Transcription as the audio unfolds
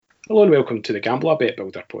Hello and welcome to the Gambler Bet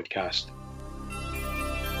Builder podcast.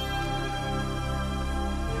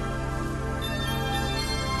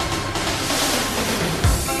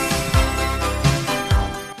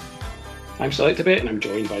 I'm Selectabet and I'm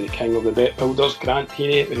joined by the king of the bet builders, Grant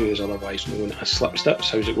Heaney, who is otherwise known as Slipstips.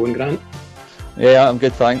 How's it going, Grant? Yeah, I'm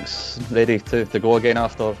good, thanks. Ready to go again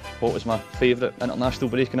after what was my favourite international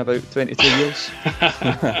break in about 22 years.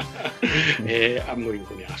 I'm not even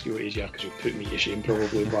going to ask you what age you are because you'll put me to shame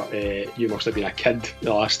probably, but you must have been a kid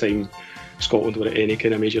the last time Scotland were at any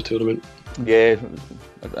kind of major tournament. Yeah,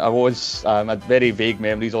 I was. I had very vague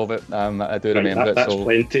memories of it. I do remember that's it.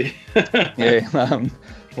 Plenty.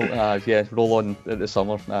 Roll on at the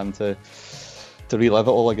summer to relive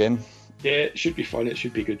it all again. Yeah, it should be fun. It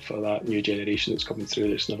should be good for that new generation that's coming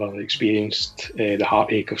through that's never experienced the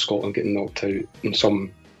heartache of Scotland getting knocked out in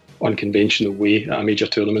some unconventional way at a major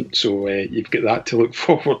tournament. So you've got that to look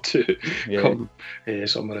forward to come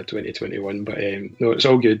summer of 2021. But no, it's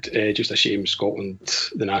all good. Just a shame Scotland,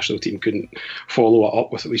 the national team, couldn't follow it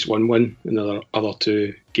up with at least one win in the other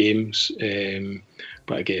two games.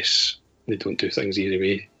 But I guess they don't do things the easy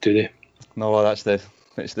way, do they? No,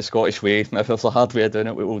 it's the Scottish way. If there's a hard way of doing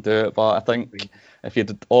it, we will do it. But I think if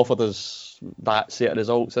you'd offered us that set of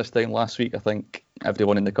results this time last week, I think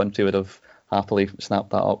everyone in the country would have happily snapped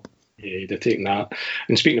that up. Yeah, you'd have taken that.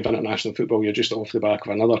 And speaking of international football, you're just off the back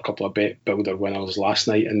of another couple of bet builder winners last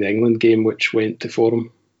night in the England game, which went to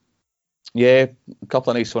Forum. Yeah, a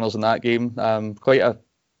couple of nice winners in that game. Quite a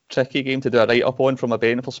tricky game to do a write-up on from a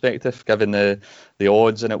betting perspective, given the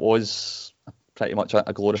odds, and it was pretty much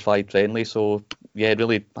a glorified friendly. So yeah,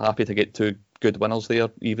 really happy to get two good winners there,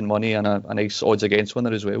 even money and a nice odds against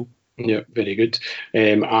winner as well. Yeah, very good.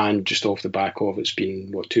 And just off the back of, it's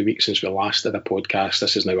been 2 weeks since we last did a podcast.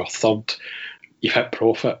 This is now our third. You've hit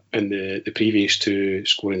profit in the previous two,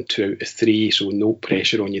 scoring 2 out of 3, so no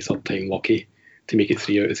pressure on you third time lucky to make it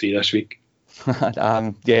 3 out of 3 this week.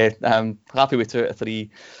 I'm happy with 2 out of 3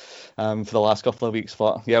 for the last couple of weeks,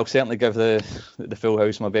 but yeah, I'll certainly give the full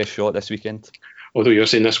house my best shot this weekend. Although you're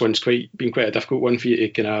saying this one's been quite a difficult one for you to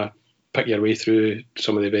kind of pick your way through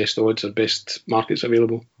some of the best odds or best markets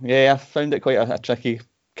available. Yeah, I found it quite a tricky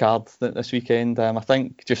card this weekend. I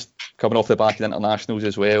think just coming off the back of the internationals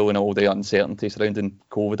as well and all the uncertainty surrounding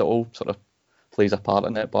COVID, it all sort of plays a part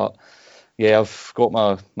in it. But yeah, I've got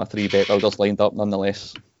my 3 bet builders lined up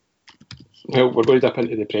nonetheless. Well, we're going to dip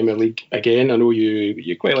into the Premier League again. I know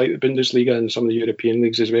you quite like the Bundesliga and some of the European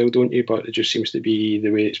leagues as well, don't you? But it just seems to be the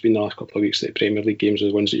way it's been the last couple of weeks that the Premier League games are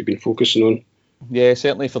the ones that you've been focusing on. Yeah,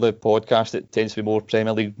 certainly for the podcast, it tends to be more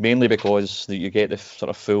Premier League, mainly because you get the sort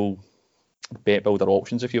of full bet builder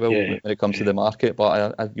options, if you will, when it comes to the market.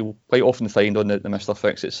 But you'll quite often find on the Mr.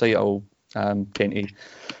 Fix-It site, I'll tend to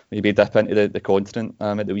maybe dip into the continent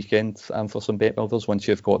at the weekend for some bet builders once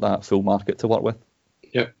you've got that full market to work with.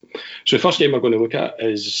 Yeah. So the first game we're going to look at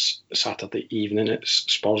is Saturday evening. It's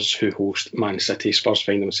Spurs who host Man City. Spurs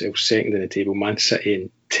find themselves second in the table, Man City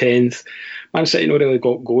in 10th. Man City not really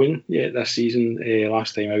got going yet this season.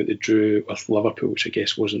 Last time out they drew with Liverpool, which I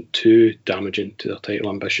guess wasn't too damaging to their title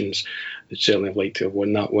ambitions. They'd certainly have liked to have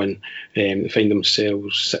won that one. They find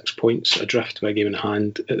themselves 6 points adrift with a game in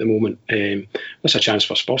hand at the moment. That's a chance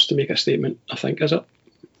for Spurs to make a statement, I think, is it?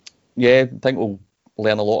 Yeah, I think we'll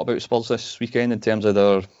learn a lot about Spurs this weekend in terms of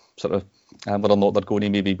their sort of whether or not they're going to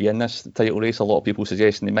maybe be in this title race. A lot of people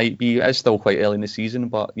suggesting they might be. It is still quite early in the season,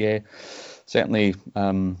 but yeah, certainly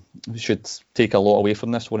we should take a lot away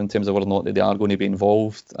from this one in terms of whether or not they are going to be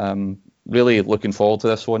involved. Really looking forward to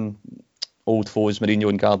this one. Old foes Mourinho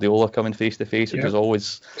and Guardiola coming face to face, which is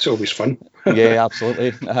always... It's always fun. Yeah,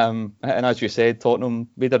 absolutely. And as you said, Tottenham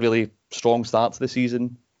made a really strong start to the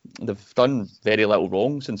season. They've done very little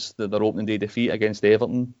wrong since their opening day defeat against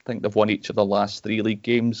Everton. I think they've won each of their last 3 league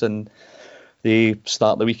games and they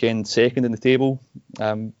start the weekend second in the table.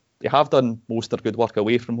 They have done most of their good work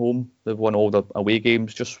away from home. They've won all their away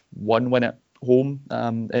games, just 1 win at home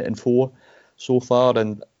in 4 so far,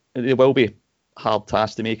 and it will be hard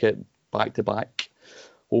task to make it back-to-back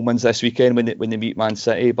home wins this weekend when they meet Man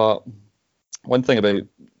City. But one thing about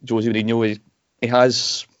Jose Mourinho, he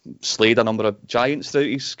has slayed a number of giants throughout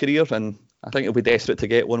his career, and I think he'll be desperate to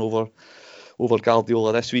get one over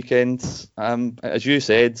Guardiola this weekend. As you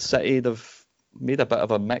said, City, they've made a bit of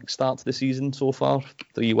a mixed start to the season so far.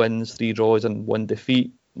 3 wins, 3 draws and 1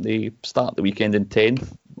 defeat. They start the weekend in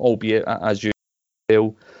 10th, albeit, as you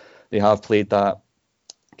know, they have played that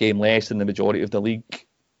game less than the majority of the league.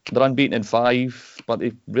 They're unbeaten in 5, but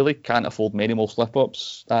they really can't afford many more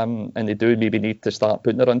slip-ups, and they do maybe need to start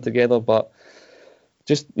putting their run together. But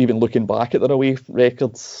just even looking back at their away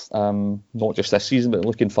records, not just this season, but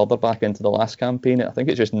looking further back into the last campaign, I think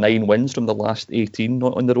it's just 9 wins from the last 18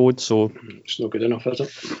 not on the road. So it's not good enough, is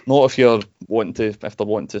it? Not if they're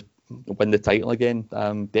wanting to win the title again.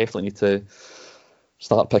 Definitely need to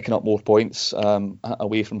start picking up more points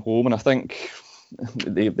away from home, and I think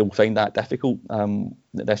they'll find that difficult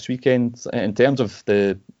this weekend. In terms of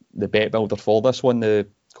the bet builder for this one, the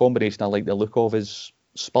combination I like the look of is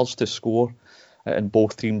Spurs to score and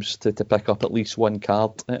both teams to pick up at least one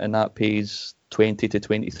card, and that pays 20 to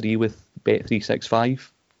 23 with Bet365.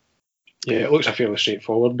 Yeah, it looks a fairly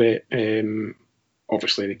straightforward bet.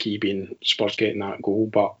 Obviously, the key being Spurs getting that goal,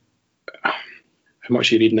 but how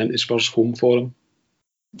much are you reading into Spurs' home form?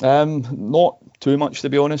 Not too much, to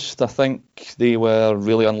be honest. I think they were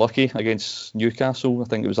really unlucky against Newcastle. I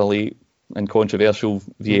think it was a late and controversial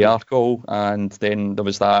VAR call, and then there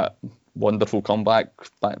was that wonderful comeback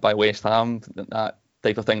by West Ham. That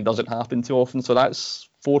type of thing doesn't happen too often, so that's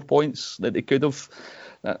 4 points that they could have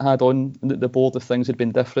had on the board if things had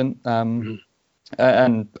been different. And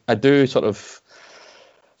I do sort of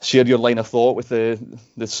share your line of thought with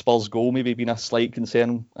the Spurs goal maybe being a slight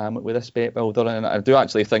concern with this bet builder, and I do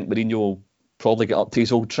actually think Mourinho will probably get up to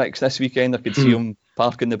his old tricks this weekend. I could see him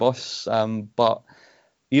parking the bus, but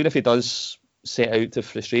even if he does set out to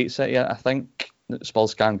frustrate City, I think that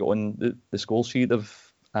Spurs can get on the score sheet.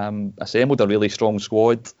 They've assembled a really strong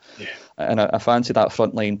squad, and I fancy that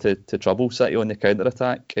front line to trouble City on the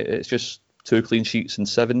counter-attack. It's just 2 clean sheets and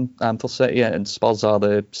 7 for City, and Spurs are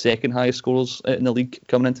the second highest scorers in the league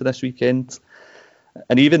coming into this weekend.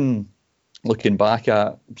 And even looking back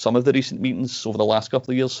at some of the recent meetings over the last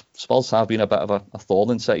couple of years, Spurs have been a bit of a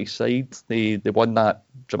thorn in City's side. They won that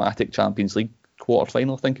dramatic Champions League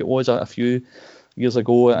quarter-final, I think it was, a few years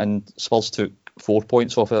ago, and Spurs took 4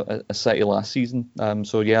 points off a City last season.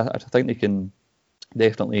 So yeah, I think they can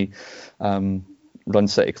definitely run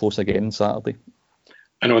City close again on Saturday.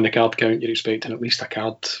 And on the card count, you're expecting at least a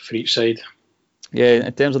card for each side? Yeah,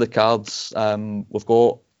 in terms of the cards, we've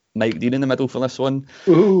got Mike Dean in the middle for this one.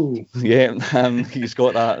 Ooh. Yeah, he's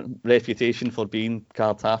got that reputation for being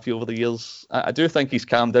card happy over the years. I do think he's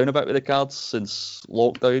calmed down a bit with the cards since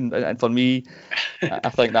lockdown, and for me, I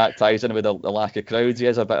think that ties in with the lack of crowds. He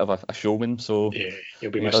is a bit of a showman, so yeah,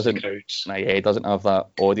 he'll be missing the crowds. Yeah, he doesn't have that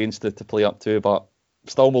audience to play up to, but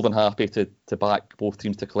still more than happy to back both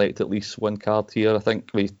teams to collect at least one card here. I think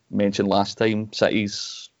we mentioned last time,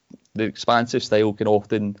 City's the expansive style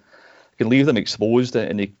can leave them exposed,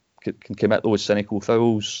 and they can commit those cynical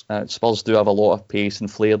fouls. Spurs do have a lot of pace and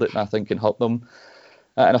flair that I think can hurt them,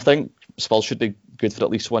 and I think Spurs should be good for at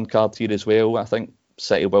least one card here as well. I think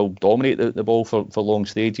City will dominate the ball for long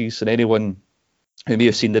stages, and anyone who may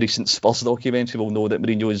have seen the recent Spurs documentary will know that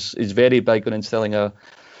Mourinho is very big on instilling a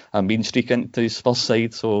mean streak into his Spurs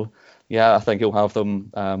side. So yeah, I think he'll have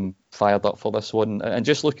them fired up for this one. And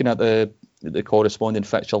just looking at the corresponding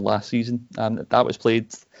fixture last season, that was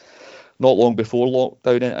played not long before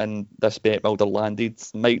lockdown, and this bet builder landed.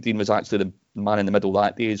 Mike Dean was actually the man in the middle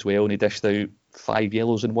that day as well, and he dished out 5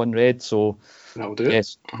 yellows and 1 red. So that'll do it.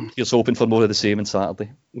 Yes, here's hoping for more of the same on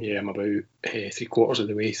Saturday. Yeah, I'm about 3/4 of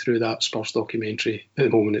the way through that Spurs documentary at the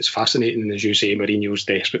moment. It's fascinating, and as you say, Mourinho's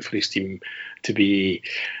desperate for his team to be,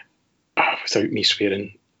 without me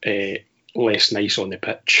swearing, less nice on the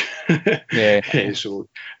pitch. Yeah.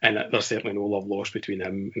 And there's certainly no love lost between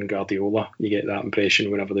him and Guardiola. You get that impression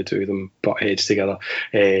whenever the two of them butt heads together.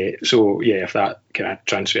 So yeah, if that kind of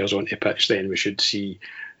transfers onto the pitch, then we should see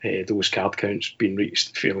those card counts being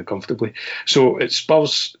reached fairly comfortably. So it's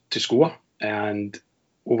Spurs to score and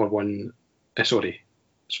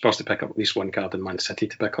Spurs to pick up at least one card and Man City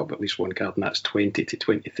to pick up at least one card, and that's 20 to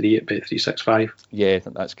 23 at Bet365. Yeah,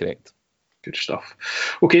 that's correct. Good stuff.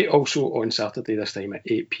 Okay, also on Saturday, this time at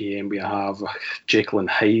 8 p.m, we have Jekyll and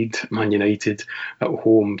Hyde, Man United at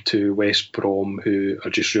home to West Brom, who are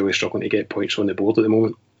just really struggling to get points on the board at the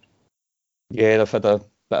moment. Yeah, they've had a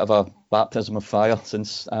bit of a baptism of fire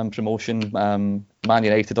since promotion. Man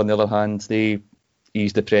United, on the other hand, they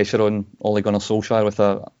eased the pressure on Ole Gunnar Solskjaer with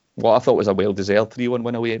what I thought was a well-deserved 3-1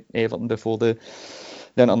 win away at Everton before the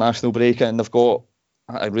international break, and they've got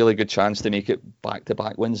a really good chance to make it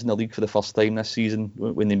back-to-back wins in the league for the first time this season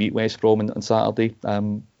when they meet West Brom on Saturday.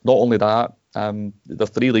 Not only that, the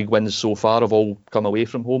 3 league wins so far have all come away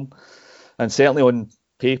from home, and certainly on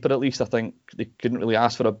paper at least, I think they couldn't really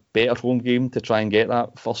ask for a better home game to try and get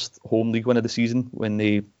that first home league win of the season when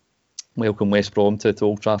they welcome West Brom to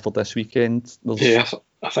Old Trafford this weekend. Yeah,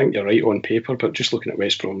 I think you're right on paper, but just looking at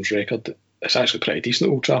West Brom's record, it's actually pretty decent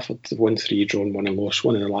at Old Trafford. They've won 3, drawn 1 and lost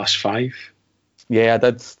 1 in the last 5. Yeah, I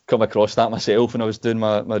did come across that myself when I was doing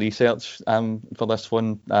my research for this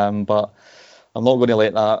one, but I'm not going to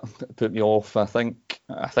let that put me off. I think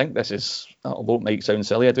this is, although it might sound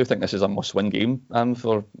silly, I do think this is a must-win game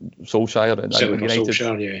for Solskjaer and Certainly for United.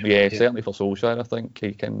 Solskjaer, yeah, certainly for Solskjaer. I think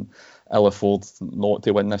he can ill afford not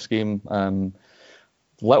to win this game.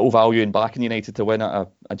 Little value in backing United to win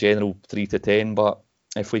at a general 3-10, but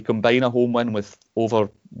if we combine a home win with over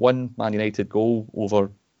 1 Man United goal,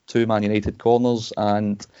 over 2 Man United corners,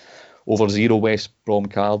 and over 0 West Brom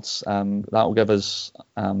cards, that will give us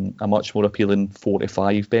a much more appealing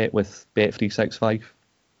 4-5 bet with Bet365.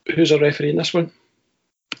 Who's a referee in this one?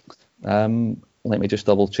 Let me just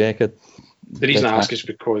double check it. The reason I ask is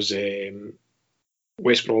because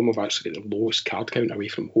West Brom have actually got the lowest card count away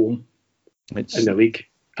from home in the league,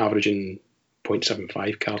 averaging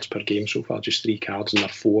 0.75 cards per game so far, just 3 cards in their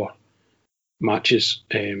 4 matches.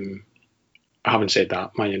 Having said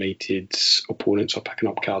that, Man United's opponents are picking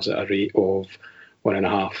up cards at a rate of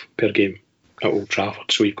 1.5 per game at Old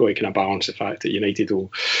Trafford, so you've got to kind of balance the fact that United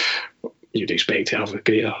you'd expect to have a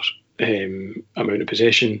greater amount of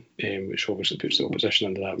possession, which obviously puts the opposition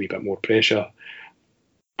under that wee bit more pressure.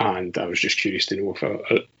 And I was just curious to know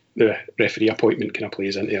if the referee appointment kind of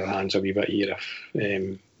plays into their hands a wee bit here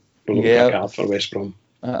if we're looking at a card for West Brom.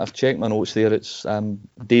 I've checked my notes there. It's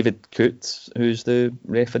David Coote who's the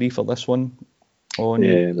referee for this one on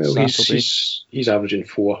Saturday. He's averaging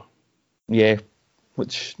 4. Yeah,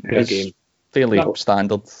 which is game. Fairly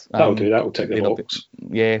standard. That'll do. That'll tick the box.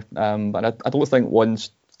 Yeah, but I don't think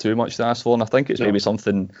one's too much to ask for, and I think it's maybe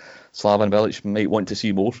something Slaven Bilic might want to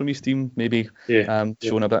see more from his team, maybe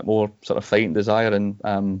showing a bit more sort of fighting desire. And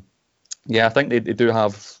I think they do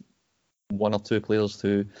have 1 or 2 players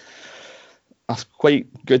who are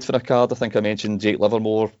quite good for a card. I think I mentioned Jake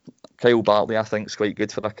Livermore. Kyle Bartley, I think, is quite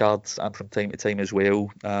good for a card from time to time as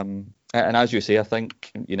well. And as you say, I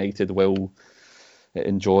think United will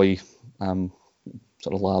enjoy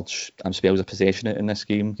sort of large spells of possession in this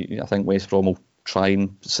game. I think West Brom will try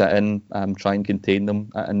and sit in, try and contain them,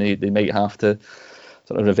 and they might have to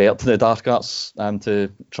sort of revert to the dark arts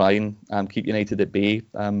to try and keep United at bay.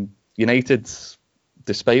 United,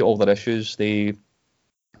 despite all their issues, they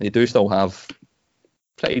do still have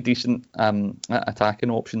pretty decent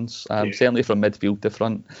attacking options, certainly from midfield to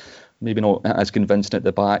front. Maybe not as convincing at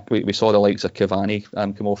the back. We saw the likes of Cavani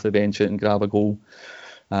come off the bench and grab a goal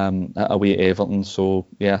away at Everton. So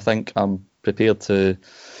yeah, I think I'm prepared to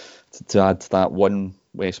add that 1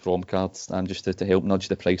 West Brom card just to help nudge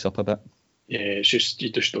the price up a bit. Yeah, it's just, you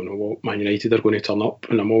just don't know what Man United are going to turn up,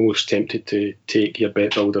 and I'm almost tempted to take your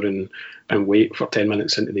bet builder and wait for 10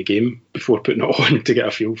 minutes into the game before putting it on to get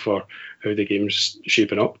a feel for how the game's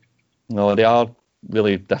shaping up. No, they are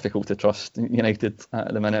really difficult to trust, United,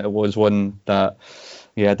 at the minute. It was one that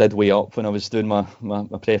I did weigh up when I was doing my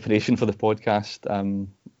preparation for the podcast.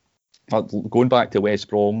 Going back to West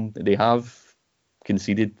Brom, they have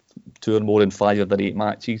conceded 2 or more in 5 of their 8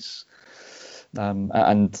 matches,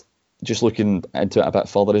 and just looking into it a bit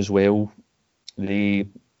further as well, they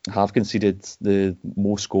have conceded the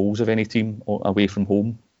most goals of any team away from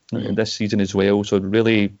home this season as well, so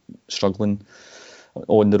really struggling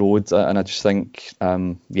on the road. And I just think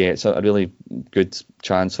it's a really good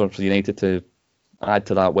chance for United to add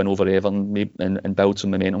to that win over Everton and build some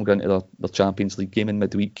momentum going into their Champions League game in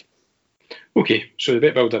midweek. Okay, so the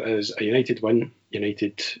bet builder is a United win,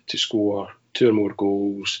 United to score 2 or more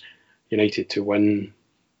goals, United to win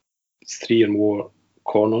 3 or more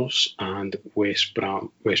corners, and West Brom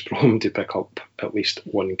to pick up at least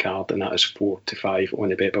 1 card, and that is 4-5 on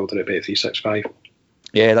the bet builder at Bet365.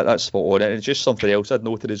 Yeah, that's spot on. And it's just something else I'd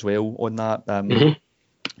noted as well on that.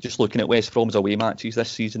 Just looking at West Brom's away matches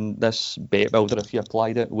this season, this bet builder, if you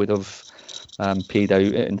applied it, would have paid out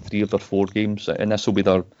in 3 of their 4 games, and this will be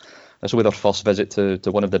their first visit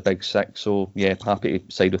to one of the big 6. So yeah, happy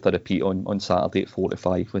to side with a repeat on Saturday at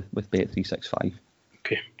 4-5 with Bet365.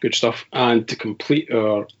 Okay, good stuff. And to complete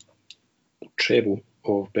our treble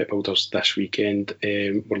of bet builders this weekend,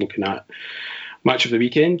 we're looking at match of the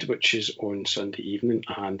weekend, which is on Sunday evening,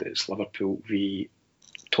 and it's Liverpool v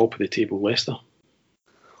top of the table Leicester.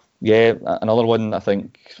 Yeah, another one I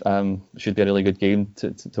think should be a really good game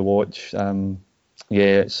to watch.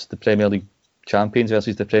 It's the Premier League champions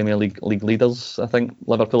versus the Premier League leaders. I think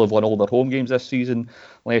Liverpool have won all their home games this season.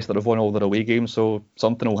 Leicester have won all their away games, so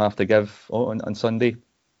something will have to give on Sunday.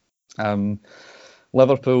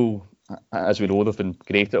 Liverpool, as we know, they've been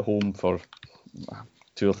great at home for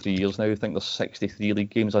 2 or 3 years now. I think there's 63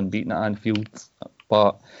 league games unbeaten at Anfield.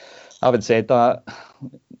 But having said that,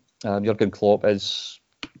 Jurgen Klopp is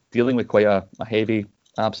dealing with quite a heavy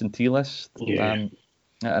absentee list.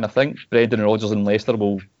 And I think Brendan Rodgers and Leicester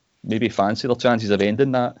will maybe fancy their chances of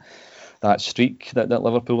ending that streak that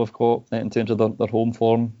Liverpool have got in terms of their home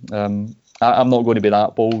form. I'm not going to be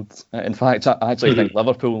that bold. In fact, I actually think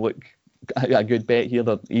Liverpool look a good bet here.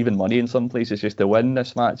 They're even money in some places just to win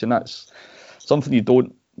this match, and that's something you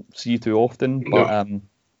don't see too often. But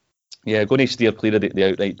yeah, going to steer clear of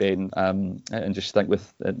the outright betting and just stick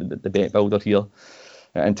with the bet builder here.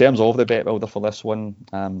 In terms of the bet builder for this one,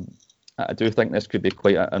 I do think this could be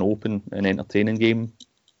quite an open and entertaining game.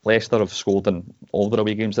 Leicester have scored in all their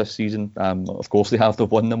away games this season. Of course, they have to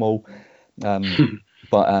won them all.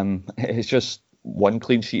 But it's just one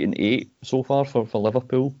clean sheet in 8 so far for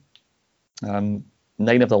Liverpool. 9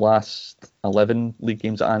 of the last 11 league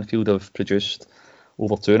games at Anfield have produced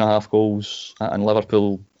over 2.5 goals, and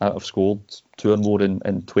Liverpool have scored 2 or more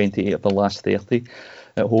in 28 of the last 30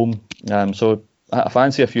 at home. So I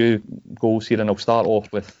fancy a few goals here, and I'll start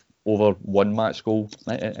off with over 1 match goal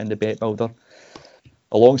in the bet builder.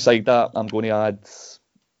 Alongside that, I'm going to add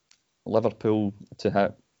Liverpool to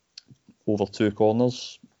hit over 2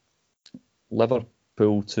 corners,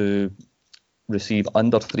 Liverpool to receive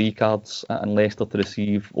under 3 cards, and Leicester to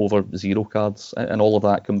receive over 0 cards, and all of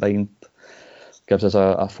that combined gives us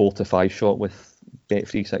a 4 to 5 shot with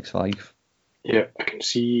Bet365. Yeah, I can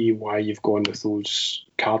see why you've gone with those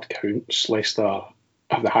card counts. Leicester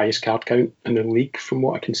have the highest card count in the league from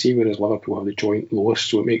what I can see, whereas Liverpool have the joint lowest,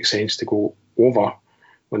 so it makes sense to go over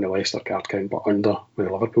on the Leicester card count but under with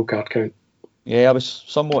the Liverpool card count. Yeah, I was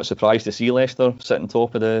somewhat surprised to see Leicester sitting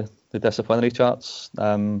top of the disciplinary charts,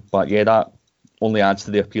 but yeah, that only adds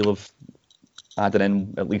to the appeal of adding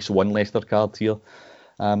in at least one Leicester card here.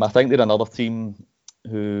 I think they're another team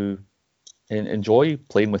who enjoy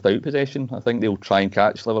playing without possession. I think they'll try and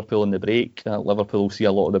catch Liverpool in the break. Liverpool will see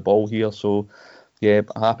a lot of the ball here, so yeah,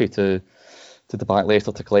 happy to back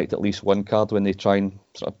Leicester to collect at least one card when they try and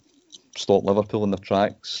sort of stop Liverpool in their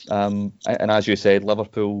tracks. And as you said,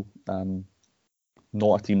 Liverpool,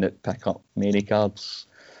 not a team that pick up many cards.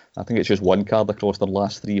 I think it's just 1 card across their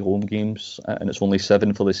last 3 home games, and it's only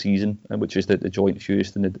 7 for the season, which is the joint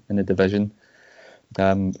fewest in the division.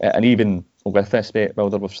 And even with this bet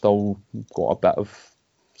builder, we've still got a bit of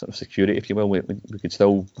sort of security, if you will. We could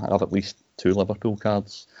still have at least 2 Liverpool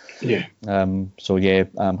cards. Yeah. So yeah,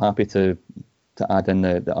 I'm happy to add in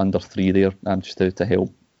the under 3 there, just to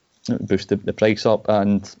help boost the price up.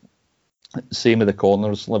 And same with the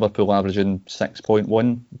corners, Liverpool averaging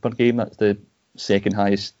 6.1 per game. That's the second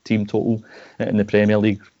highest team total in the Premier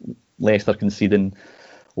League. Leicester conceding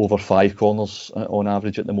over 5 corners on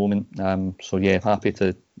average at the moment. So yeah, happy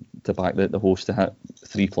to back the host to hit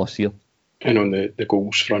 3+ here. And on the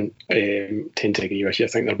goals front, tend to agree with you. I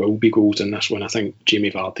think there will be goals in this one. I think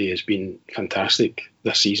Jamie Vardy has been fantastic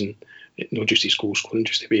this season. Not just his goal scoring,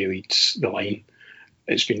 just the way he leads the line.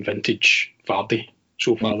 It's been vintage Vardy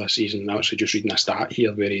so far this season. I'm actually just reading a stat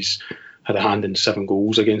here where he's had a hand in 7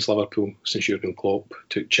 goals against Liverpool since Jurgen Klopp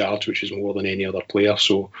took charge, which is more than any other player.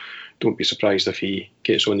 So don't be surprised if he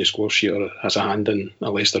gets on the score sheet or has a hand in a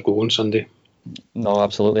Leicester goal on Sunday. No,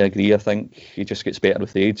 absolutely agree. I think he just gets better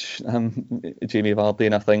with age, Jamie Vardy,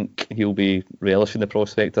 and I think he'll be relishing the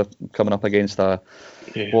prospect of coming up against what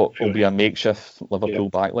will be a makeshift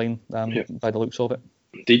Liverpool backline by the looks of it.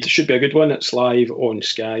 Indeed, it should be a good one. It's live on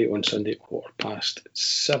Sky on Sunday at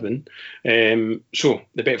 7:15. So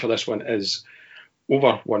the bet for this one is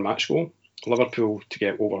over 1 match goal, Liverpool to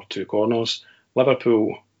get over 2 corners,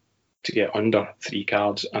 Liverpool to get under 3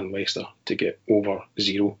 cards, and Leicester to get over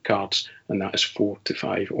 0 cards, and that is 4 to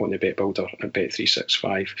 5 on the bet builder at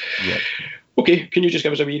Bet365. Yep. Okay, can you just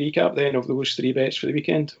give us a wee recap then of those 3 bets for the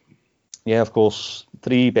weekend? Yeah, of course.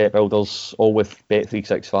 3 bet builders, all with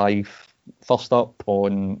Bet365. First up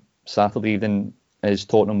on Saturday evening is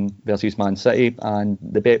Tottenham versus Man City, and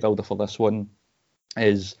the bet builder for this one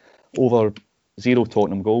is over 0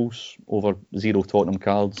 Tottenham goals, over 0 Tottenham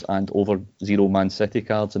cards, and over 0 Man City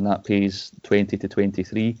cards, and that pays 20 to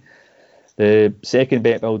 23. The second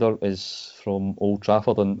bet builder is from Old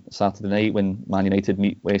Trafford on Saturday night when Man United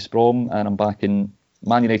meet West Brom, and I'm backing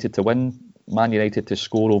Man United to win, Man United to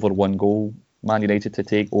score over 1 goal, Man United to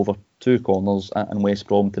take over 2 corners, and West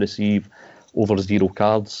Brom to receive over 0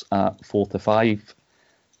 cards at 4 to 5.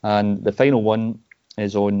 And the final one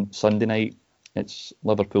is on Sunday night. It's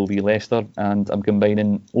Liverpool v Leicester, and I'm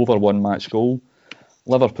combining over 1 match goal,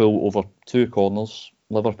 Liverpool over 2 corners,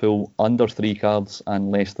 Liverpool under 3 cards,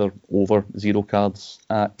 and Leicester over 0 cards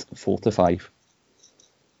at 4 to 5.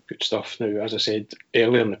 Good stuff. Now, as I said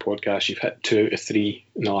earlier in the podcast, you've hit 2 to 3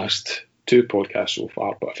 in the last 2 podcasts so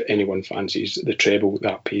far, but if anyone fancies the treble,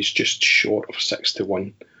 that pays just short of 6 to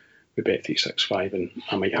 1, with Bet365, and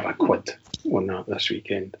I might have a quid on that this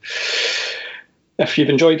weekend. If you've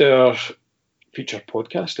enjoyed our feature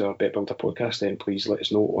podcast, our Bet Builder podcast, then please let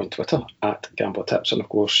us know on Twitter at Gambler Tips, and of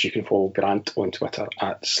course you can follow Grant on Twitter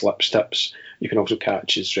at SlipsTips. You can also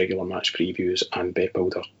catch his regular match previews and Bet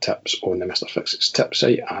Builder tips on the Mr. Fixits Tip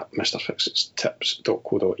site at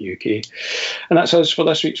mrfixitstips.co.uk. And that's us for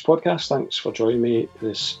this week's podcast. Thanks for joining me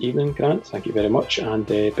this evening, Grant. Thank you very much, and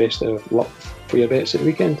best of luck for your bets at the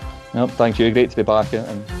weekend. Thank you. Great to be back,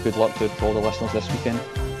 and good luck to all the listeners this weekend.